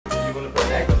want to put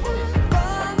an egg on these?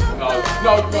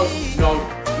 No,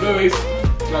 Lewis.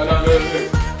 No,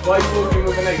 Lewis. Why are you walking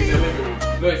with an egg in the living room?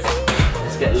 Lewis.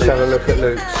 Let's get Luke. Let's have a look at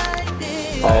Luke's.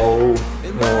 Oh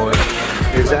my.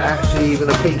 Is that actually even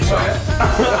a pizza? I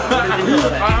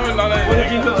haven't done anything. What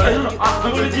did you put on it?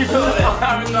 What did you put on it? I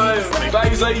haven't done anything.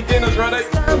 Ladies, lady, dinner's ready.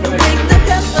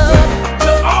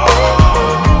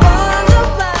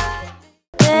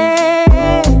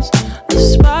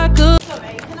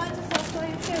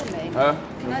 Huh?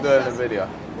 I'm doing a video.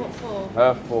 What for?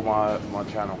 For my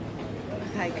channel.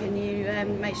 Okay, can you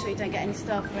make sure you don't get any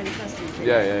staff or any customers?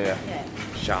 Yeah.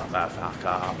 Shut the fuck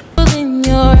up. In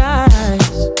your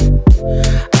eyes,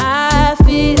 I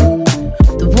feel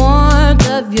the warmth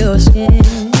of your skin.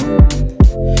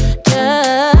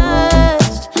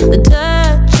 Just the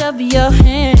touch of your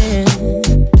hand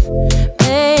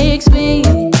makes me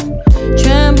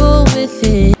tremble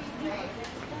within.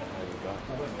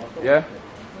 Yeah?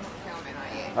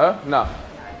 Huh? No.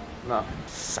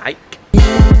 Psych.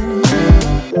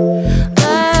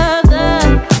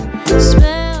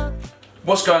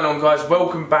 What's going on, guys?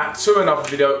 Welcome back to another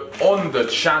video on the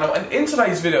channel, and in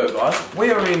today's video, guys, we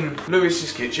are in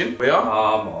Lewis's kitchen. We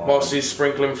are, whilst he's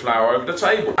sprinkling flour over the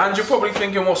table. And you're probably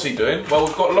thinking, what's he doing? Well,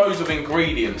 we've got loads of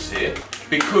ingredients here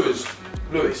because,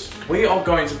 Lewis, we are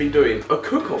going to be doing a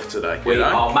cook-off today. We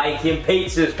are making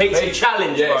pizzas. Pizza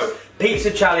challenge, bro.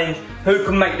 Pizza challenge. Who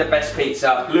can make the best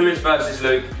pizza? Lewis versus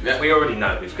Luke. Yeah. We already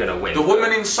know who's going to win. The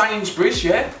woman in Sainsbury's,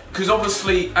 yeah? Because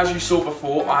obviously, as you saw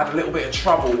before, I had a little bit of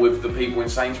trouble with the people in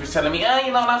Sainsbury's telling me, oh,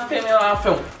 you're not allowed to film, you're not allowed to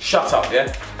film. Shut up,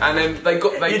 yeah? And then they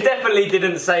You definitely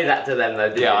didn't say that to them, though,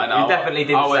 did you? Yeah, I know. You definitely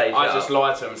didn't say that. I just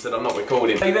lied to them and said I'm not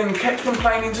recording. They then kept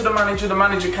complaining to the manager. The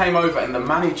manager came over, and the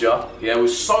manager, yeah,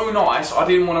 was so nice. I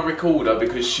didn't want to record her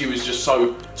because she was just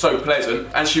so pleasant,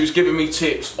 and she was giving me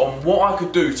tips on what I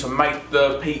could do to make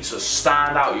the pizza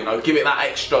stand out, you know, give it that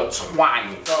extra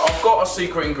twang. So I've got a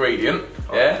secret ingredient,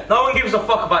 yeah? No one gives a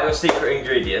fuck about your secret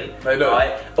ingredient, they do.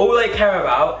 Right? All they care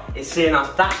about is seeing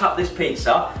us dash up this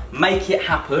pizza, make it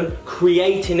happen,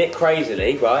 creating it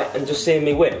crazily, right, and just seeing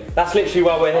me win. That's literally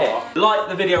why we're here. Like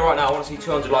the video right now. I want to see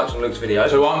 200 likes on Luke's video.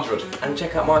 200. And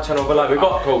check out my channel below. We've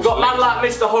got man like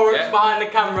Mr. Horrocks behind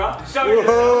the camera. Show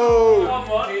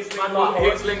yourself. Come on.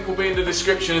 His link will be in the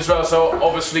description as well, so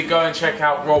obviously go and check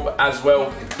out Rob as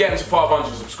well. Get to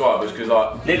 500 subscribers because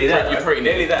like nearly there. You're pretty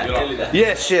nearly there. Nearly there.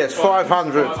 Yes, 500.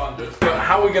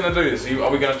 How are we going to do this?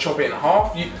 Are we going to chop it in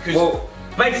half? Well,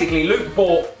 basically, Luke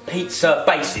bought pizza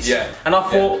bases. Yeah. And I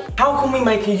thought, how can we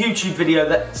make a YouTube video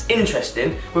that's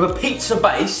interesting with a pizza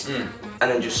base and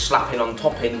then just slapping on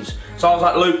toppings? So I was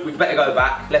like, Luke, we'd better go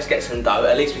back. Let's get some dough.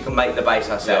 At least we can make the base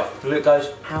ourselves. Yeah. Luke goes,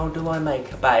 how do I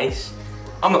make a base?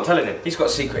 I'm not telling him. He's got a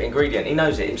secret ingredient. He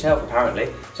knows it himself, apparently.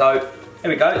 So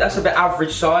here we go. That's a bit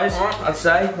average size, I'd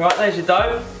say. Right, there's your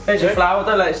dough. There's your flour.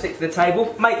 Don't let it stick to the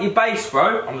table. Make your base,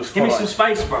 bro. Give me some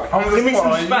space, bro. Give me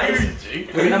some space.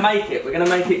 We're gonna make it. We're gonna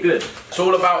make it good. It's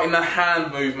all about in the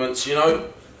hand movements, you know.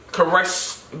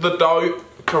 Caress the dough.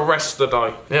 Caress the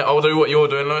dough. Yeah, I'll do what you're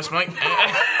doing, Lewis, mate.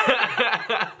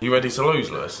 You ready to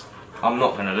lose, Lewis? I'm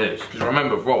not going to lose. Because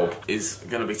remember, Rob is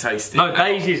going to be tasting. No,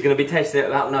 Daisy's going to be tasting it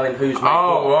without knowing who's made what.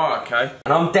 Oh, right, okay.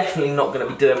 And I'm definitely not going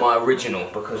to be doing my original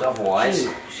because otherwise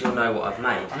she'll know what I've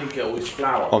made. I need to get all this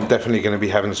flour. I'm definitely going to be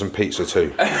having some pizza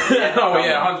too. Oh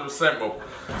yeah, 100%, Rob.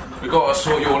 We've got to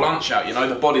sort your lunch out, you know,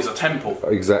 the body's a temple.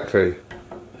 Exactly.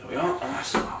 There we are.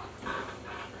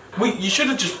 You should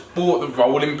have just bought the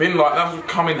rolling pin, like that would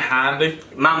come in handy.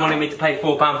 Man wanted me to pay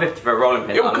 £4.50 for a rolling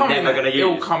pin. It'll come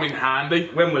in handy.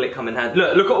 When will it come in handy?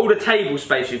 Look at all the table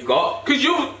space you've got. Because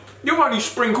you've only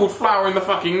sprinkled flour in the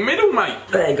fucking middle, mate.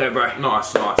 There you go, bro.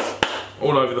 Nice.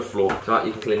 All over the floor. Right,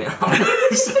 you can clean it up.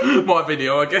 My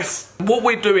video, I guess. What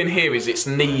we're doing here is it's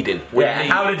kneading.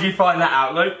 How did you find that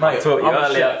out, Luke? I taught you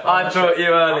earlier. I taught you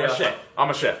earlier. I'm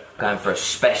a chef. Going for a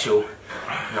special,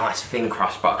 nice thin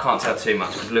crust, but I can't tell too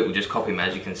much because Luke will just copy me,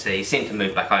 as you can see. He seemed to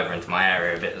move back over into my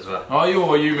area a bit as well. Are you,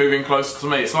 or are you moving closer to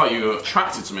me? It's like you were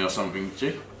attracted to me or something, did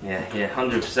you? Yeah,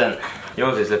 100%.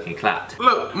 Yours is looking clapped.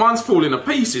 Look, mine's falling to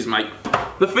pieces, mate.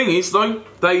 The thing is, though,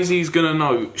 Daisy's gonna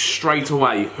know straight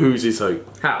away whose is who.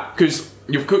 How? Because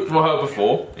you've cooked for her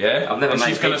before, yeah? I've never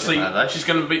made pizza for her, though. She's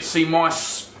gonna see my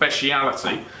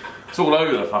speciality. It's all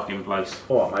over the fucking place.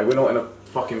 Alright, mate, we're not in a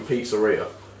fucking pizzeria.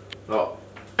 Look.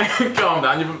 Calm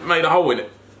down, you've made a hole in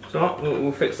it. It's alright,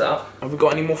 we'll fix that up. Have we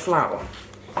got any more flour?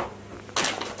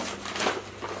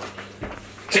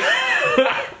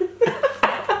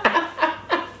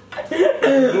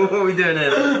 What are we doing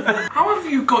here? How have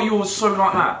you got yours so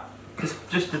like that? It's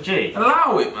just a G.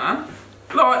 Allow it, man.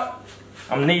 Like...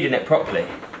 I'm kneading it properly.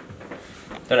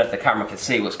 Don't know if the camera can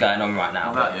see what's going on right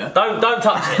now. That, yeah? Don't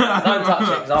touch it. Don't touch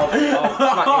it, because I'll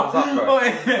smack yours up for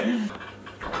it.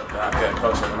 Get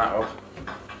closer than that, Rob.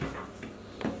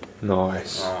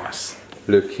 Nice. Nice.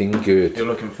 Looking good. You're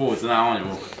looking forward to that, aren't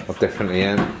you, Rob? I definitely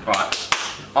am. Right,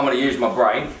 I'm going to use my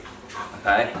brain,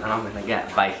 okay, and I'm going to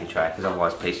get a baking tray, because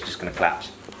otherwise the piece is just going to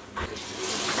collapse.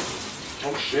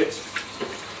 Oh shit.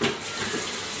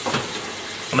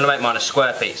 I'm going to make mine a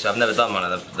square pizza. I've never done one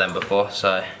of them before,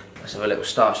 so let's have a little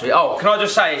start. Oh, can I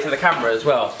just say to the camera as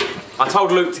well, I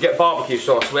told Luke to get barbecue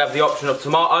sauce. We have the option of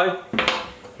tomato.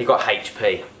 He got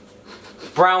HP.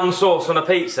 Brown sauce on a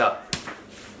pizza.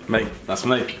 Me. That's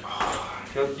me.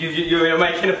 You're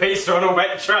making a pizza on a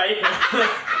wet tray.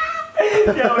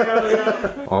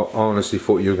 I honestly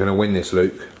thought you were going to win this,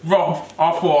 Luke. Rob,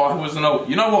 I thought I was an old.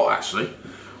 You know what, actually?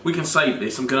 We can save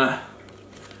this. I'm going to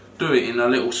do it in a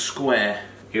little square.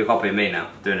 You're copying me now,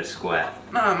 doing a square.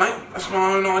 No, mate, that's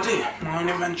my own idea, my own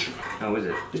invention. Oh, is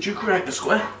it? Did you create the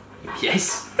square?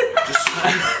 Yes.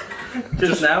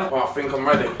 Just now? Oh, I think I'm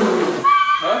ready.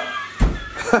 Huh?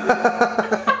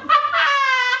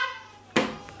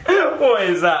 What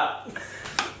is that?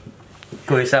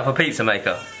 Call yourself a pizza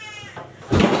maker.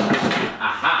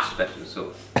 Aha! Special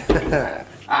sauce.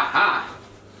 Aha!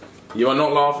 You are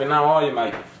not laughing now, are you,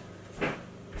 mate?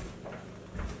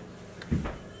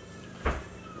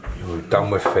 You're done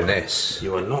with finesse.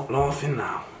 You are not laughing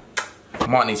now. I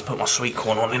might need to put my sweet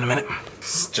corn on in a minute.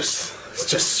 It's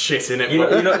just shit in it.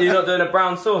 You're not doing a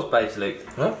brown sauce base, Luke?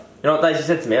 Huh? You know what Daisy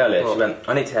said to me earlier? What? She went,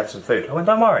 I need to have some food. I went,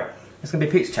 don't worry, it's going to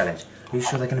be a pizza challenge. Are you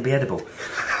sure they're going to be edible?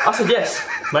 I said yes.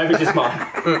 Maybe just mine.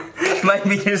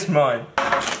 Maybe just mine.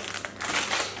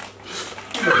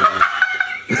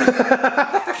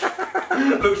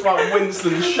 Looks like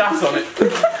Winston shat on it.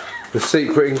 The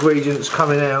secret ingredients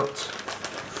coming out.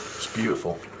 It's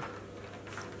beautiful.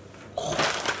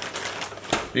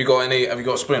 Have you got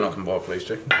a spoon I can borrow, please,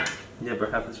 Jake? Yeah, bro,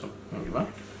 have this one. Thank you, mate.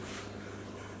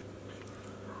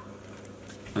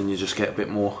 And you just get a bit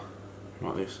more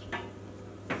like this.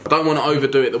 I don't want to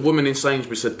overdo it. The woman in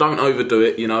Sainsbury's said don't overdo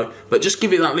it, you know, but just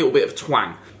give it that little bit of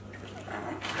twang.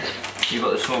 You've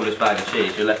got the smallest bag of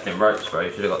cheese. You're left in ropes, bro.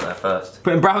 You should have got there first.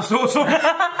 Putting brown sauce on.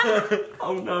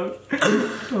 Oh no.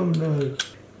 Oh no.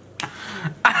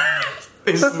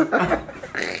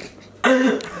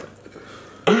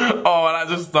 Oh, that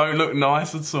just don't look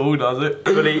nice at all, does it?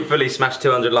 Fully smashed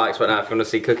 200 likes right now if you want to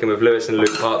see Cooking with Lewis and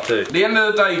Luke Part 2. At the end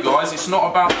of the day, guys, it's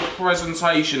not about the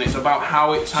presentation, it's about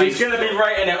how it tastes. She's going to be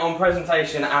rating it on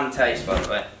presentation and taste, by the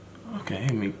way. Okay,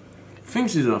 I mean,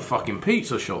 thinks he's in a fucking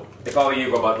pizza shop. If I were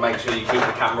you, Rob, I'd make sure you keep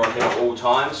the camera on him at all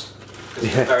times.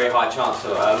 Because there's a very high chance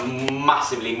of,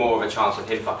 massively more of a chance of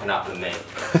him fucking up than me.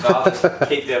 So I'll just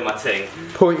keep doing my thing.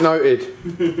 Point noted.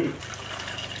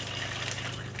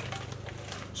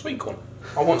 Sweet corn.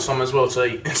 I want some as well to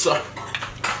eat, so...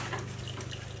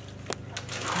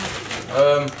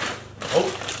 oh.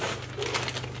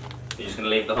 You're just going to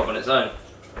leave the hob on its own?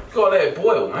 You gotta let it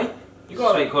boil, mate. You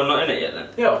gotta Sweet corn not in it yet then?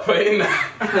 Yeah, I'll put it in there.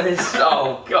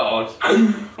 Oh god.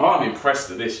 I'm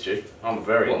impressed at this, G. I'm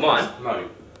very impressed. Mine? No.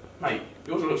 Mate,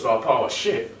 yours looks like a pile of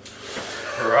shit.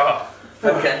 Right.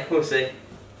 Okay, we'll see.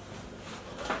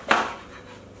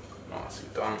 Nicely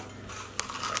done.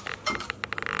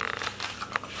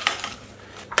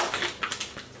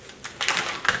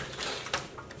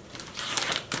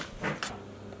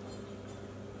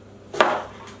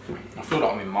 I feel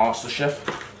like I'm in MasterChef.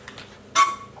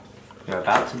 You're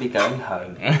about to be going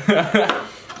home.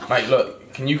 Mate,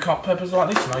 look, can you cut peppers like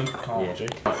this? No, you can't, G.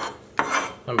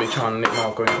 Don't be trying to nick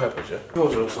my green peppers, yeah?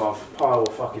 Yours looks like a pile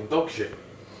of fucking dog shit.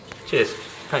 Cheers.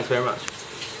 Thanks very much.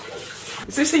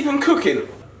 Is this even cooking?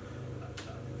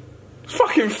 It's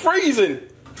fucking freezing!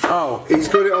 Oh, he's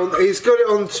got it on. He's got it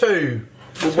on 2.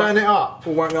 We'll turn it up.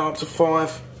 We'll whack that up to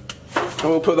 5. And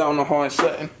we'll put that on the highest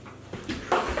setting.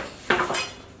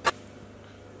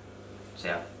 See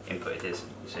how input it is,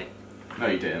 you see? No,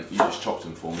 you didn't. You just chopped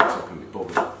them for me so I couldn't be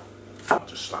bothered. I'll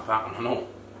just slap that one and all.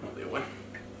 Not the other way.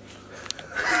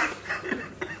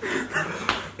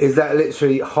 Is that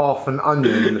literally half an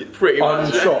onion? Pretty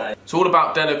much. Unchopped. It's all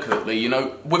about delicately, you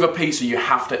know. With a pizza, you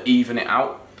have to even it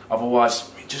out. Otherwise,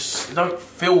 it don't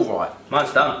feel right.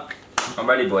 Mine's done. I'm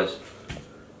ready, boys.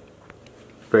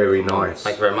 Very nice.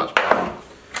 Thank you very much, bro.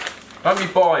 Don't be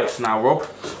biased now, Rob.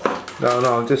 No,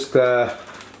 I'm just. I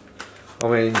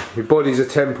mean, your body's a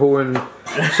temple, and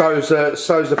so's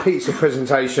the pizza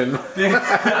presentation.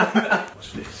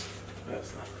 Watch this.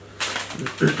 There's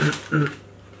that.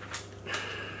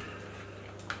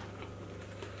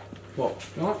 What?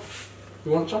 You want?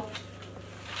 You want some?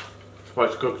 It's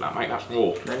supposed to cook that, mate. That's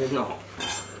raw. No, it's not.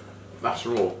 That's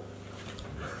raw.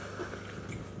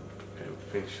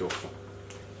 Think sure.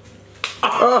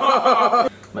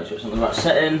 Make sure it's on the right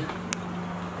setting.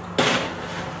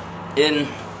 In.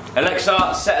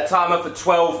 Alexa, set a timer for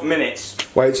 12 minutes.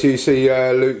 Wait till you see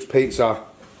Luke's pizza.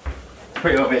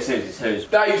 Pretty obvious who's whose.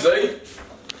 Daisy,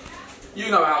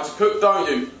 you know how to cook, don't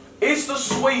you? Is the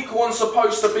sweet corn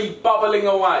supposed to be bubbling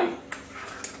away?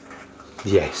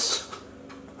 Yes.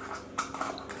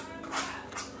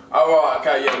 Oh, right,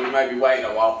 okay, yeah, we may be waiting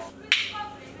a while.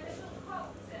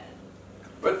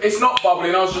 But it's not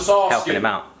bubbling, I was just asking. Helping him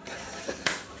out.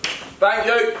 Thank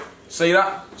you. See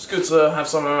that? It's good to have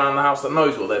someone around the house that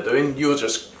knows what they're doing. You're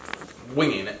just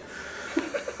winging it.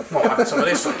 Might have some of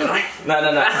this on, you know? No,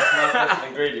 that's an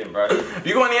ingredient, bro. Have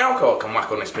you got any alcohol I can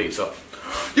whack on this pizza?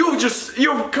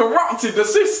 You've corrupted the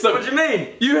system. What do you mean?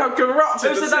 You have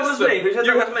corrupted the system. Who said that was me? Who said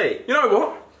that was me? You know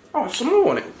what? I'll have some more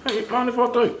on it. Hey, mind if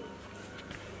I do?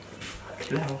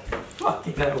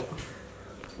 Fucking hell.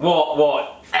 What?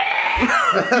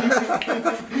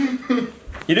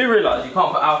 You do realise you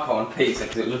can't put alcohol on pizza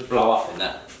because it will just blow up in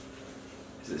there.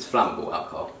 Because it's flammable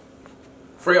alcohol.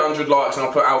 300 likes and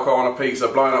I'll put alcohol on a pizza,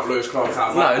 blowing up Lewis Clark's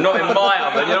house. No, not in my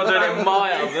oven. You're not doing it in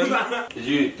my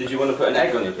oven. Did you want to put an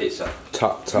egg on your pizza?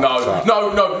 Tut. No.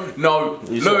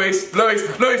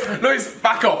 Lewis,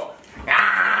 back off.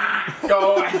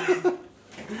 Go away.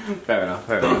 Fair enough.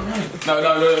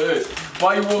 No, Lewis.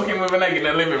 Why are you walking with an egg in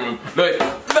the living room? Lewis.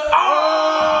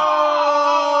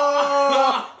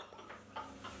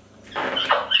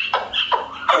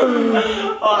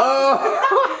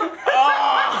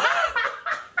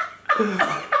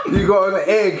 You got an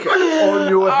egg on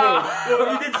your head.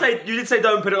 Well, you did say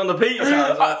don't put it on the pizza.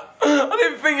 I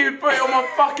didn't think you'd put it on my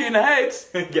fucking head.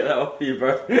 Get that off you,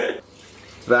 bro.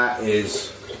 That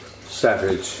is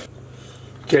savage.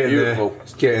 Get in Beautiful. there.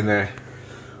 Get in there.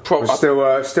 I'm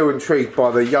still intrigued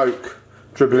by the yolk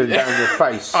dribbling down your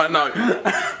face. I know.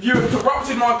 You have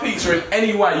corrupted my pizza in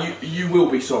any way, you will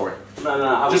be sorry.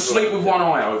 No. Just sleep with one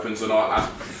eye open tonight, lad.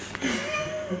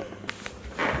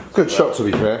 Good shot, to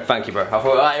be fair. Thank you, bro. I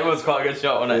thought it was quite a good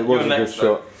shot, wasn't it? It was a good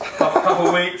shot. Couple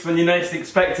of weeks when you least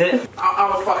expect it.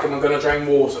 How the fuck am I going to drain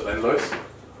water then, Lewis?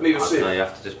 I need a sieve. No, you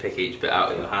have to just pick each bit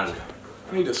out of your hand.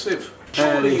 I need a sieve.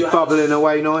 And he's bubbling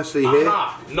away nicely here.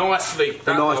 Nicely.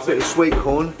 A nice bit of sweet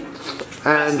corn.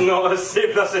 That's And not a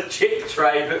sieve, that's a chip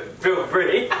tray, but feel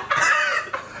free.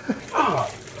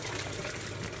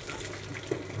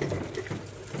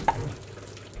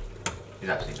 He's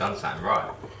actually done something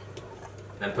right.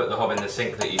 Then put the hob in the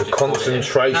sink that you just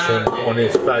concentration on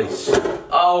his face.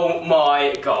 Oh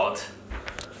my god.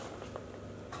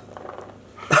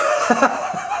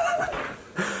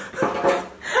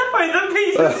 Wait, the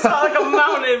pizza's like a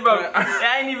mountain, bro. It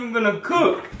ain't even gonna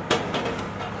cook.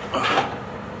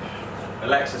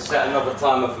 Alexa, set another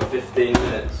timer for 15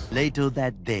 minutes. Later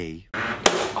that day.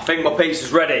 I think my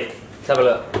pizza's ready. Let's have a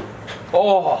look.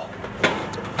 Oh!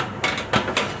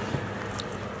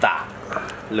 That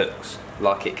looks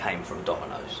like it came from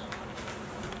Domino's.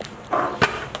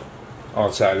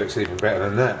 I'd say it looks even better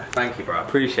than that. Thank you, bro. I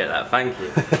appreciate that. Thank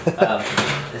you.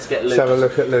 Let's get Luke's. Let's have a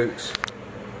look at Luke's.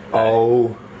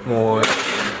 Oh my.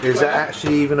 Is that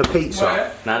actually even a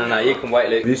pizza? No. You can wait,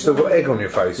 Luke. Have you still got egg on your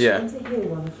face? Yeah.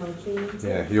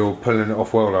 Yeah, you're pulling it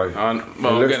off well though.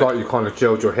 Well, it looks like you kind of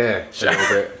gelled your hair a little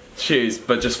bit. Cheers,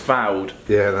 but just fouled.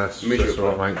 Yeah, that's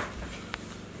Miserable. right, mate.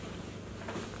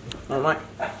 Alright,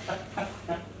 mate.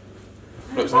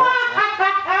 Looks nice.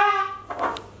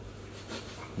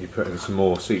 You put in some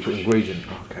more secret ingredient.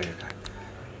 Okay.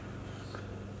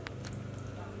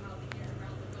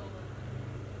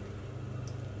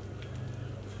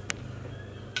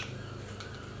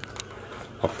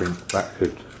 I think that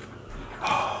could.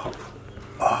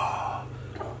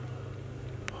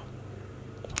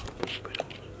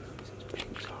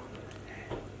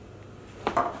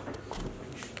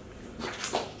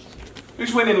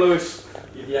 Who's winning, Lewis?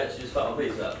 You actually just fucked my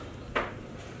pizza up.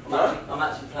 I'm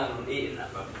actually planning on eating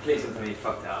that, bro. Please don't tell me you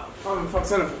fucked it up. I haven't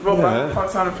fucked anything. Rob, Yeah.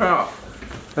 fucked anything up.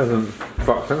 Hasn't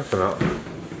fucked anything up.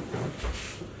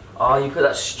 Oh, you put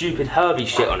that stupid Herbie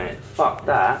shit on it. Fuck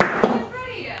that.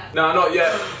 No, not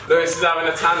yet. Lewis is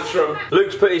having a tantrum.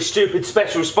 Luke's put his stupid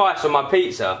special spice on my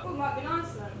pizza. Well, might be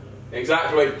nice then.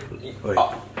 Exactly.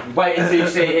 Wait until you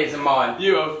see his and mine.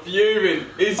 You are fuming.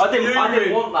 He's I didn't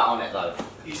fuming. want that on it though.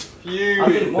 He's I fuming.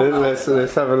 didn't want that Let's on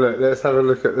it. have a look. Let's have a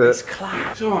look at this.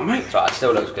 It's alright, mate. Right, it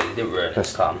still looks good. It didn't ruin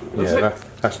it. Come. Yeah,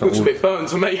 that's not Looks a all. bit burnt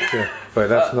to me. Yeah, but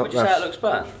that's not. Would you say it That's, looks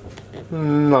burnt?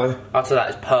 no, After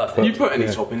that, it's perfect. You put any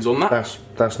Yeah. toppings on that?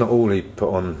 that's not all he put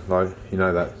on though. You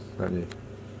know that, don't you?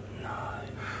 No.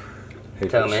 He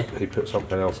Tell puts- me. He put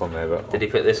something else on there, but Did he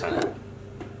put this on it?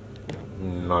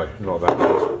 no, not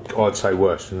that. I'd say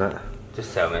worse than that.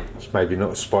 Just tell me. It's maybe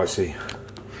not as spicy.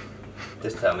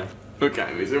 Just tell me. Look at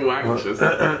him, he's all anxious.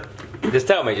 Just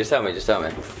tell me, just tell me, just tell me.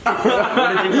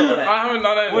 What did you put on it? I haven't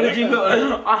done anything. What did you put on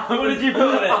it? What did you put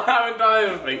on it? I haven't done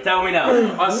anything. Tell me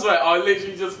now. I swear, I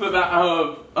literally just put that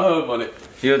herb on it.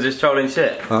 You're just trolling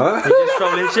shit. Huh? You're just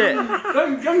trolling shit.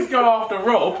 Don't go after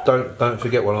Rob. Don't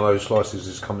forget one of those slices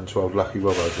is coming to old Lucky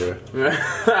Rob over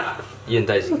here. You and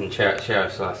Daisy can share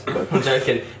a slice. I'm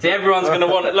joking. See, everyone's going to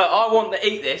want it. Look, I want to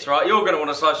eat this, right? You're going to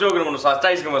want a slice, you're going to want a slice,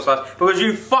 Daisy's going to want a slice, because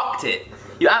you fucked it.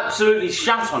 You absolutely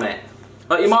shat on it.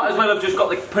 Like, you might as well have just got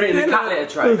put it in the cat litter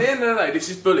tray. At the end of the day, this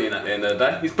is bullying at the end of the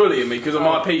day. He's bullying me because of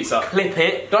my pizza. Clip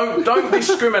it. Don't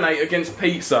discriminate against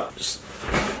pizza.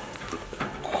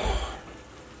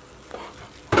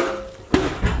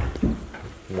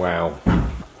 Wow.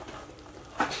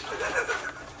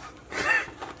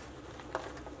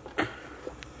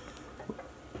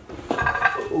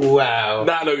 Wow.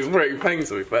 That looks pretty plain,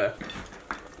 to be fair.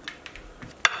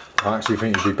 I actually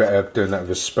think you'd be better doing that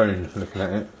with a spoon, looking at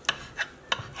it.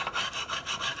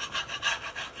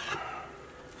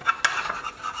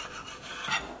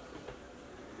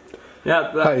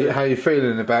 Yeah. How are you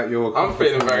feeling about your... I'm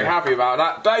feeling very happy about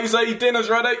that. Daisy, dinner's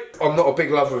ready. I'm not a big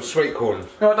lover of sweet corn.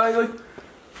 Right, Daisy?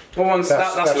 What one's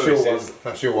that's your one. Lewis's.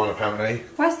 That's your one, apparently.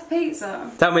 Where's the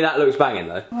pizza? Tell me that looks banging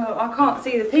though. Well, I can't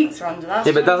see the pizza under that.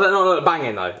 Yeah, but does it not look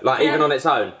banging though? Like, even on its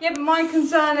own? Yeah, but my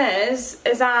concern is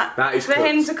that, That is for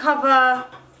him cooked. to cover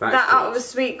that out of cooked. the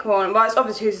sweet corn, well, it's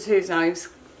obviously who's now, he's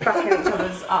backing each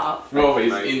other's up. Rob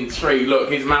is intrigued. Look,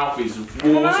 his mouth is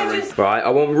watering. Right, I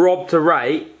want Rob to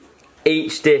rate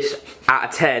each dish out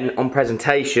of 10 on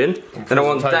presentation. Then I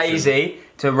want Daisy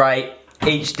to rate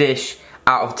each dish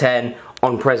out of 10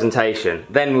 on presentation.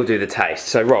 Then we'll do the taste.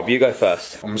 So Rob, you go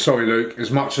first. I'm sorry, Luke. As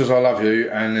much as I love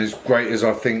you, and as great as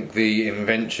I think the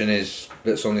invention is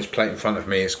that's on this plate in front of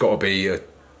me, it's got to be a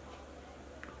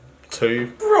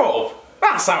 2. Rob,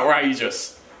 that's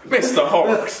outrageous. Mr.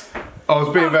 Horrocks. I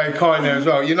was being very kind there as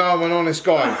well. You know, I'm an honest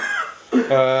guy.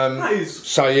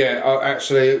 So yeah,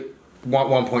 actually,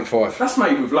 1.5. That's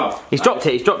made with love. He's dropped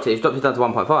it down to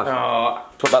 1.5.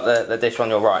 What about the dish on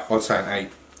your right? I'd say an 8.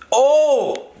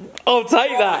 Oh! I'll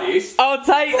take that. Biased. I'll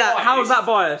take that. How's that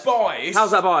biased? Biased.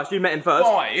 How's that biased? You met him first.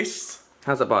 Biased.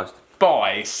 How's that biased?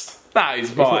 Biased. That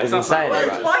is biased. even saying it,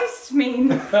 outrageous. Biased mean?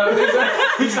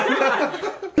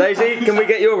 Daisy, can we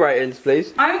get your ratings,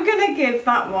 please? I'm gonna give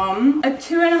that one a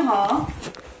 2.5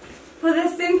 for the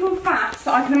simple fact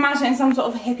that I can imagine in some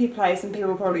sort of hippie place and people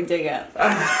will probably dig it.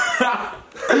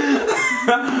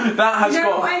 That has You know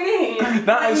got. what I mean?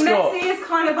 That has got. Messy is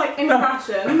kind of like in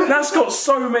fashion. That's got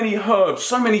so many herbs,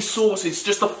 so many sauces,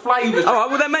 just the flavours. Alright,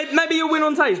 well then maybe you'll win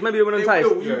on taste. Maybe you'll win on taste.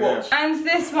 You watch. And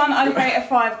this one I'd rate a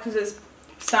 5 because it's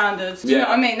standard. Do you know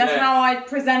what I mean? That's how I'd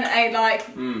present a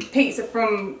pizza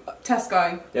from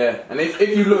Tesco. Yeah, and if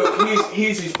you look,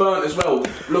 his is burnt as well.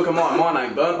 Look at mine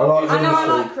ain't burnt. I know I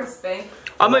like crispy.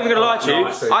 I'm not even gonna lie to you.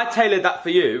 Nice. I tailored that for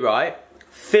you, right?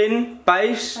 Thin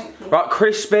base, Thank you. right?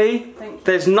 Crispy. Thank you.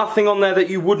 There's nothing on there that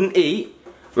you wouldn't eat,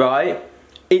 right?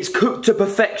 It's cooked to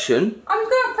perfection. I'm going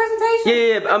to presentation.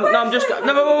 Yeah, no, I'm just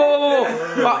no.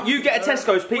 Whoa. Right, you get a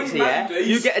Tesco's pizza, yeah? made these.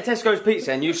 You get a Tesco's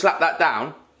pizza and you slap that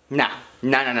down. Nah.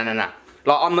 Like,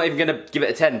 I'm not even gonna give it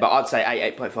a 10, but I'd say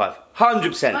 8.5.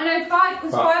 100%. I know 5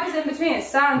 because 5 is in between. It's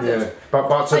standard. Yeah, but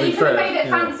to So be you could have fair, made it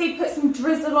fancy, put some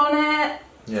drizzle on it.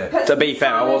 yeah. Put To some be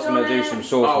fair, I was salad gonna do on some it.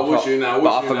 sauce Oh, on was top, you now?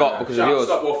 but I forgot because of yours.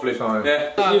 Stop waffling. Sorry.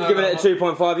 Yeah. You've given it a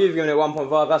 2.5, you've given it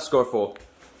 1.5, that's a score of 4.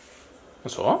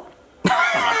 That's alright.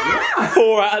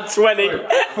 4 out of 20.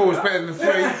 4's better than 3.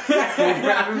 4's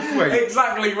better than 3.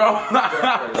 Exactly, Rob.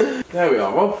 There we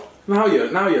are, Rob. Now you're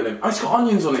limp. Oh, it's got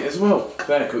onions on it as well.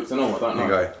 They're cooked and all, I don't know.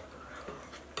 There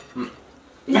you go.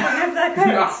 You don't have that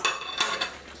cooked.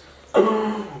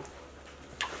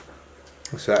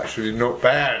 It's actually not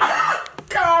bad.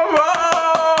 Come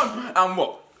on! And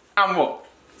what? And what?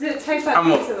 Does it taste like And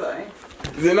what? pizza though?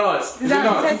 Is it nice? Does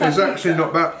that taste like It's actually pizza?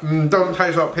 not bad. Doesn't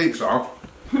taste like pizza.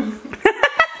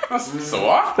 That's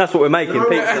alright. That's what we're making, Do you know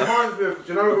what it pizza. reminds me of?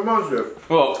 Do you know what it reminds me of?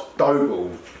 What? Dough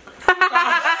ball.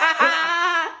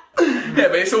 Yeah,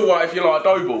 but it's alright if you like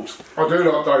dough balls. I do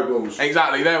like dough balls.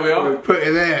 Exactly, there we are. Put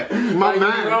it there. My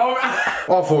man. Rob.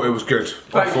 I thought it was good.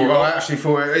 I actually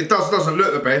thought it doesn't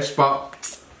look the best, but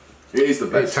It is the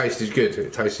it best. tasted good.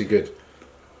 It tasted good.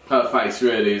 Her face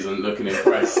really isn't looking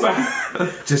impressed.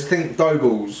 Just think dough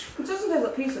balls. It doesn't taste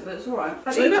like pizza, but it's alright.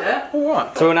 I'd eat it.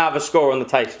 Alright. So we'll now have a score on the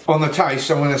taste. On the taste,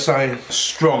 I'm going to say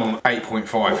strong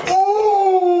 8.5.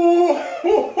 Oh!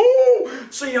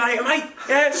 See you later, mate.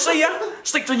 Yeah, see ya.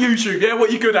 Stick to YouTube, yeah?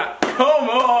 What you good at? Come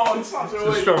on! Such a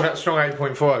week. That's strong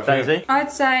 8.5. Daisy?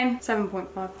 I'd say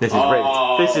 7.5. This is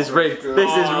rigged. This is rigged.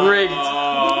 This is rigged.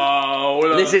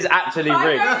 Oh, This is actually I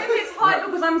rigged. don't know if it's high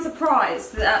because I'm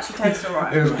surprised that it actually tastes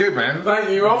alright. It was good, man. Thank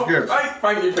you, Rob. Good.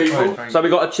 Thank you, people. So we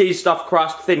got a cheese stuffed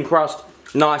crust, thin crust,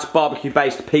 nice barbecue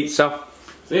based pizza.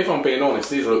 See, if I'm being honest,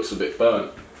 these looks a bit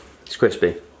burnt. It's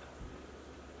crispy.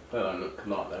 They don't look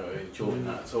like they're enjoying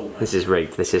that at all, mate. This is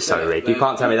rigged. This is so rigged. You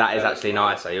can't tell me that is actually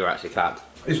nice, so you're actually clapped.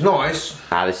 It's nice.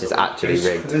 Ah, this is actually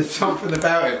rigged. There's something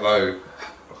about it though.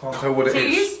 I can't tell what it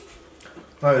is. Cheese?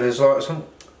 No, there's like some.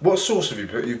 What sauce have you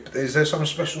put? Is there some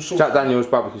special sauce? Jack Daniel's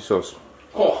barbecue sauce.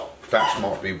 Oh, That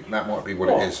might be what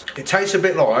it is. It tastes a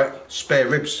bit like spare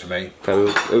ribs to me. So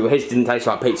his didn't taste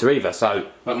like pizza either, so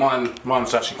but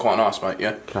mine's actually quite nice, mate,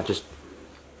 yeah? can I just...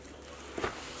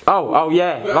 Oh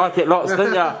yeah, like it lots,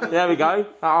 didn't ya? There we go.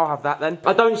 I'll have that then.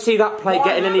 I don't see that plate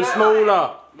getting any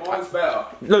smaller. Mine's better.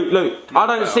 Luke, I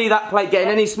don't see that plate getting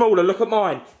any smaller. Look at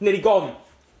mine. Nearly gone.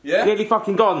 Yeah? Nearly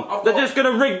fucking gone. I've They're got- just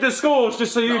going to rig the scores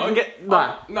just so you can get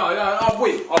that. No, I'll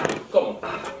win. Come on. You going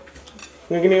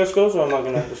to give me your scores or am I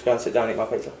going to just go and sit down and eat my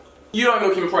pizza? You don't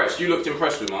look impressed. You looked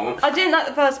impressed with my one. I didn't like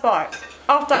the first bite.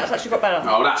 After that, it's actually got better.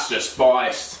 Oh, that's just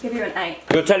biased. Give you an 8.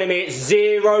 You're telling me it's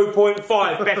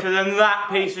 0.5 better than that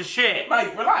piece of shit?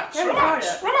 Mate, relax, Yeah,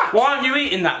 relax, try it. relax. Why aren't you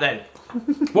eating that then?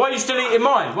 Why are you still eating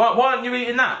mine? Why aren't you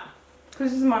eating that?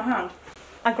 Because this is my hand.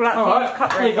 I go out Alright,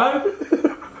 cut there you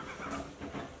go.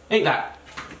 Eat that.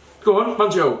 Go on,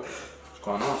 munch it all. It's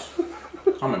quite nice.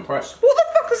 I'm impressed. What the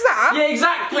fuck is that? Yeah,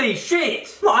 exactly.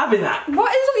 Shit. Not having that.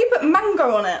 What is it you put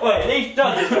mango on it? Wait, these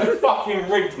judges are fucking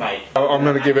rigged, mate. I'm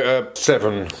going to give it a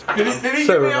 7. Did he give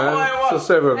 7, me a man. higher It's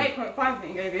a one? 7. 8.5 I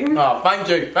think I gave you. Oh, thank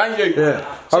you.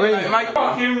 Yeah. I mean, mate,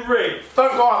 Fucking rigged.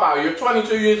 don't go about it. You're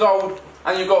 22 years old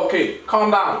and you've got a kid.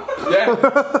 Calm down. Yeah?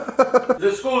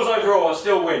 The scores overall I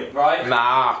still win, right?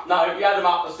 Nah. No, you add them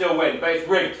up, I still win. But it's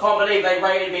rigged. Can't believe they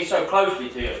rated me so closely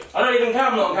to you. I don't even care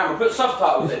I'm not on camera. Put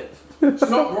subtitles in.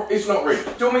 It's not rigged.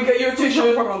 Do you want me to get you a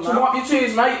tissue to wipe your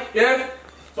tears, mate? Yeah?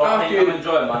 So I think I'm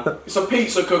enjoying mine. It's a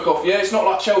pizza cook-off, yeah? It's not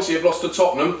like Chelsea have lost to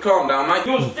Tottenham. Calm down, mate.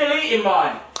 You're still eating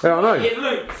mine. yeah, I know. Eat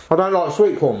Luke. I don't like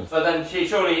sweet corn. So then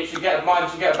surely it should get mine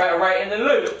should get a better rating than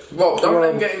Luke's. Rob, don't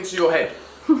let him get into your head.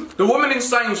 The woman in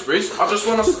Sainsbury's, I just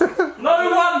want to... No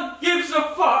one gives a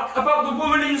fuck about the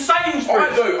woman in Sainsbury's.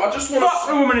 I do, I just want Fuck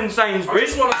the to... woman in I Sainsbury's.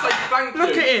 just want to say thank you.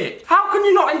 Look at it. How can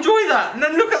you not enjoy that? And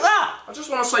then look at that. I just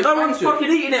want to say No thank one's you. fucking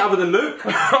eating it other than Luke.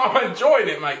 I'm enjoying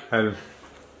it, mate.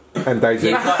 And Daisy. Do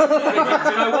you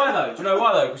know why though? Do you know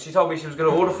why though? Because she told me she was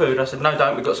going to order food. I said, no,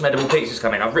 don't. We've got some edible pizzas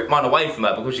coming. I ripped mine away from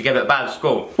her because she gave it a bad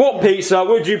score. What pizza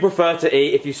would you prefer to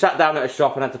eat if you sat down at a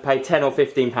shop and had to pay £10 or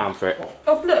 £15 for it?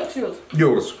 Oh, look, it's yours.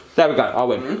 Yours. There we go. I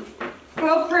win.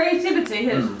 Well, creativity,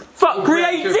 his. Fuck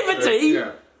creativity.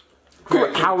 Yeah.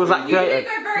 How was that You did creative?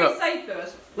 go very safe,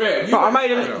 Lewis. Yeah, you But I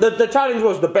made it. The challenge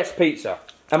was the best pizza,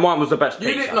 and mine was the best You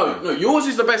pizza. did no. Yours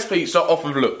is the best pizza off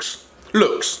of looks.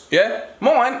 Looks, yeah.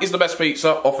 Mine is the best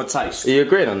pizza off of taste. Are you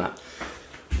agreeing on that?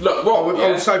 Look, I Rob, would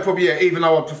yeah. say probably, yeah, even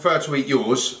though I prefer to eat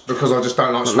yours because I just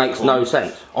don't like It sweet makes corn. no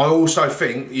sense. I also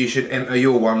think you should enter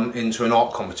your one into an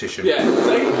art competition. Yeah,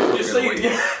 you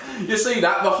see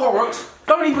that? The Horrocks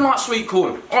don't even like sweet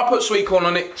corn. I put sweet corn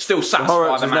on it, still satisfied.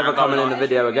 Horrocks the is man, never coming in don't the I?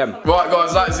 video again. Right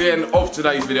guys, that is the end of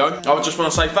today's video. I just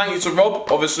want to say thank you to Rob,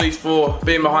 obviously, for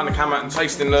being behind the camera and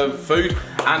tasting the food.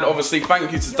 And obviously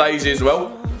thank you to Daisy as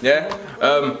well. Yeah.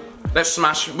 Let's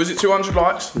smash, was it 200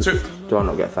 likes? Do I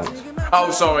not get thanks? Oh,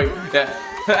 sorry. Yeah.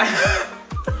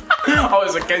 I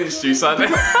was against you, son.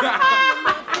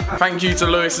 Thank you to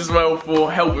Lewis as well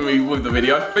for helping me with the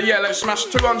video. But yeah, let's smash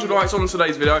 200 likes on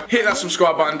today's video. Hit that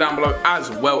subscribe button down below as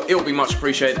well. It'll be much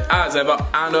appreciated as ever.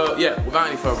 And yeah, without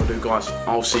any further ado, guys,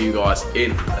 I'll see you guys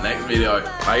in the next video.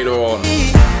 Later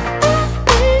on.